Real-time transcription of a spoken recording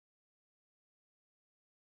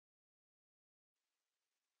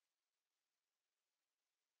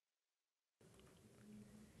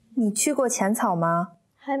你去过浅草吗？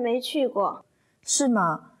还没去过。是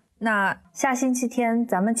吗？那下星期天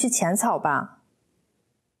咱们去浅草吧。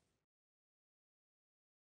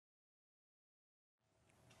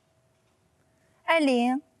艾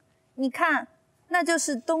琳，你看，那就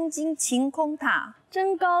是东京晴空塔，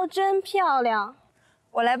真高，真漂亮。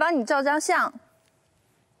我来帮你照张相。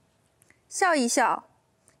笑一笑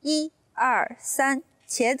，1、2、3，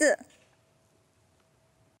茄子。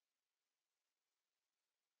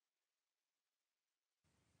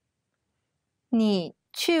你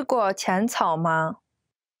去过浅草吗？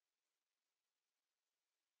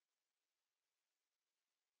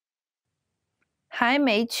还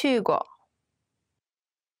没去过。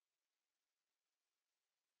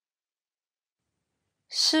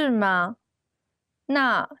是吗？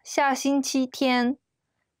那下星期天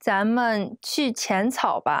咱们去浅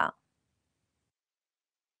草吧。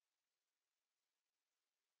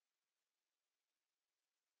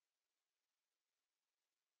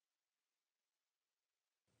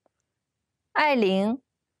艾琳，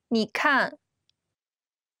你看，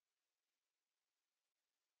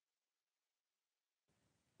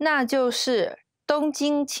那就是东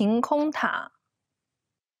京晴空塔。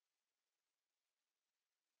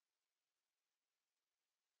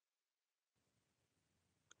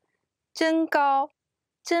真高，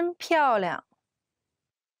真漂亮。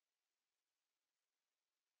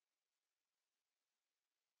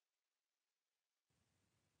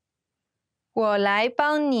我来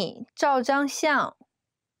帮你照张相。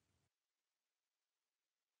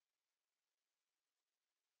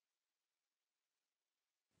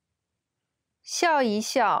笑一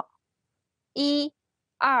笑，1、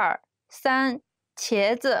2、3，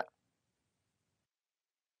茄子。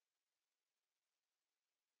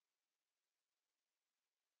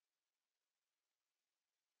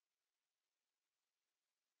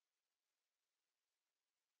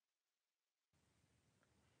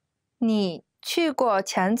你去过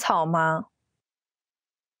浅草吗？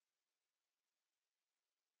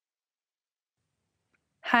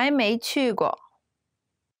还没去过。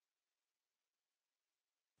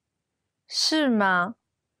是吗？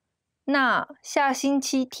那下星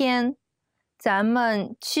期天咱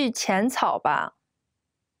们去浅草吧。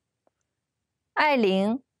艾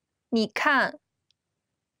琳，你看，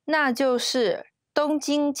那就是东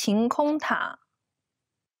京晴空塔。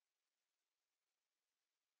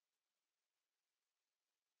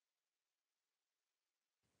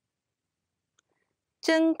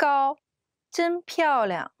真高，真漂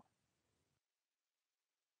亮。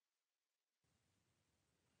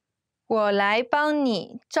我来帮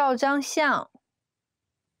你照张相。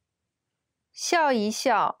笑一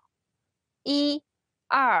笑，1、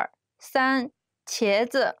2、3，茄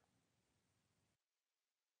子。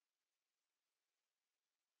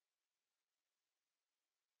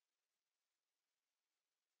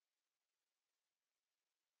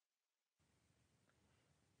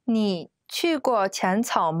你去过浅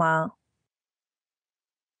草吗？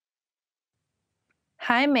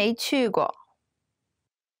还没去过。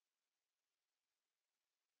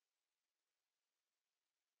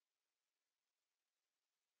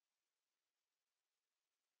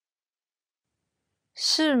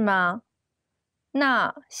是吗？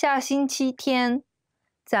那下星期天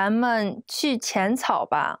咱们去浅草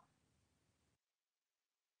吧。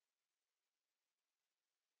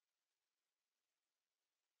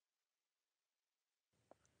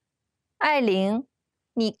艾琳，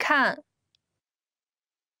你看，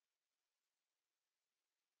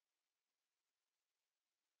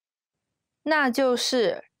那就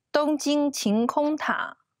是东京晴空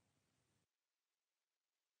塔。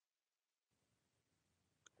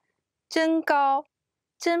真高，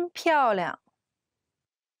真漂亮。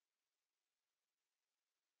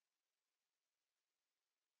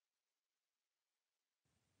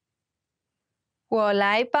我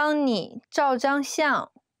来帮你照张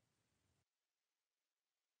相。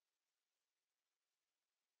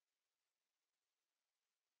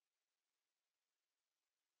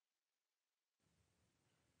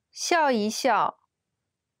笑一笑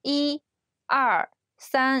，1、2、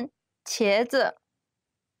3，茄子。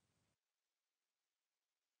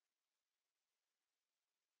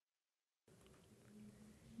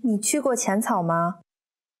你去过浅草吗？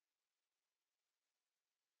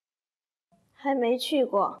还没去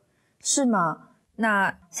过。是吗？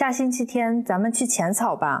那下星期天咱们去浅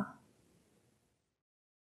草吧。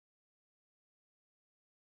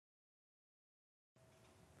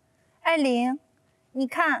艾琳，你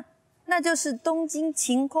看，那就是东京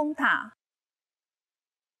晴空塔。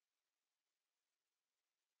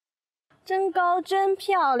真高，真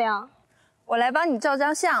漂亮。我来帮你照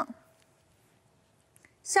张相。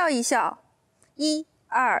笑一笑。1、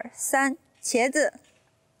2、3，茄子。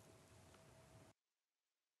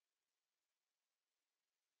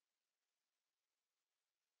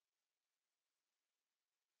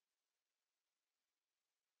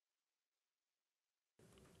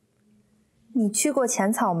你去过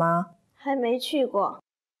浅草吗？还没去过。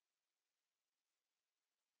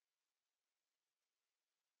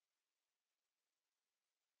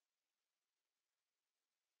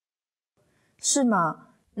是吗？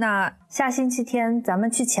那下星期天咱们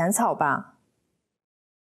去浅草吧。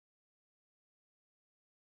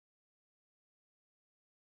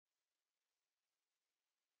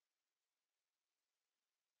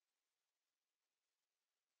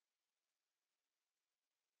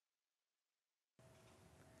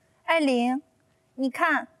艾琳，你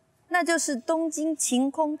看，那就是东京晴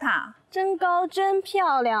空塔，真高，真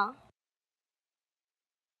漂亮。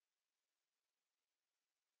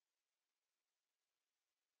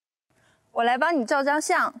我来帮你照张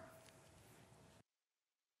相。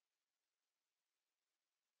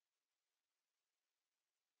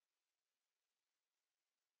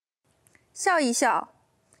笑一笑。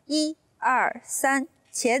1、2、3，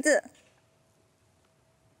茄子。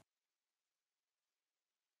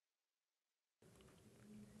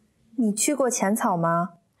你去过浅草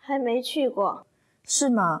吗？还没去过。是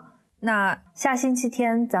吗？那下星期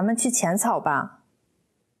天咱们去浅草吧。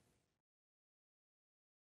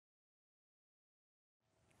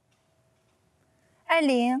艾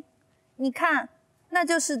琳，你看，那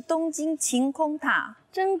就是东京晴空塔，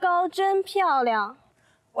真高，真漂亮。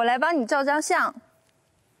我来帮你照张相。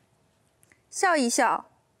笑一笑。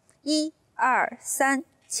1、2、3，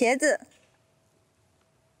茄子。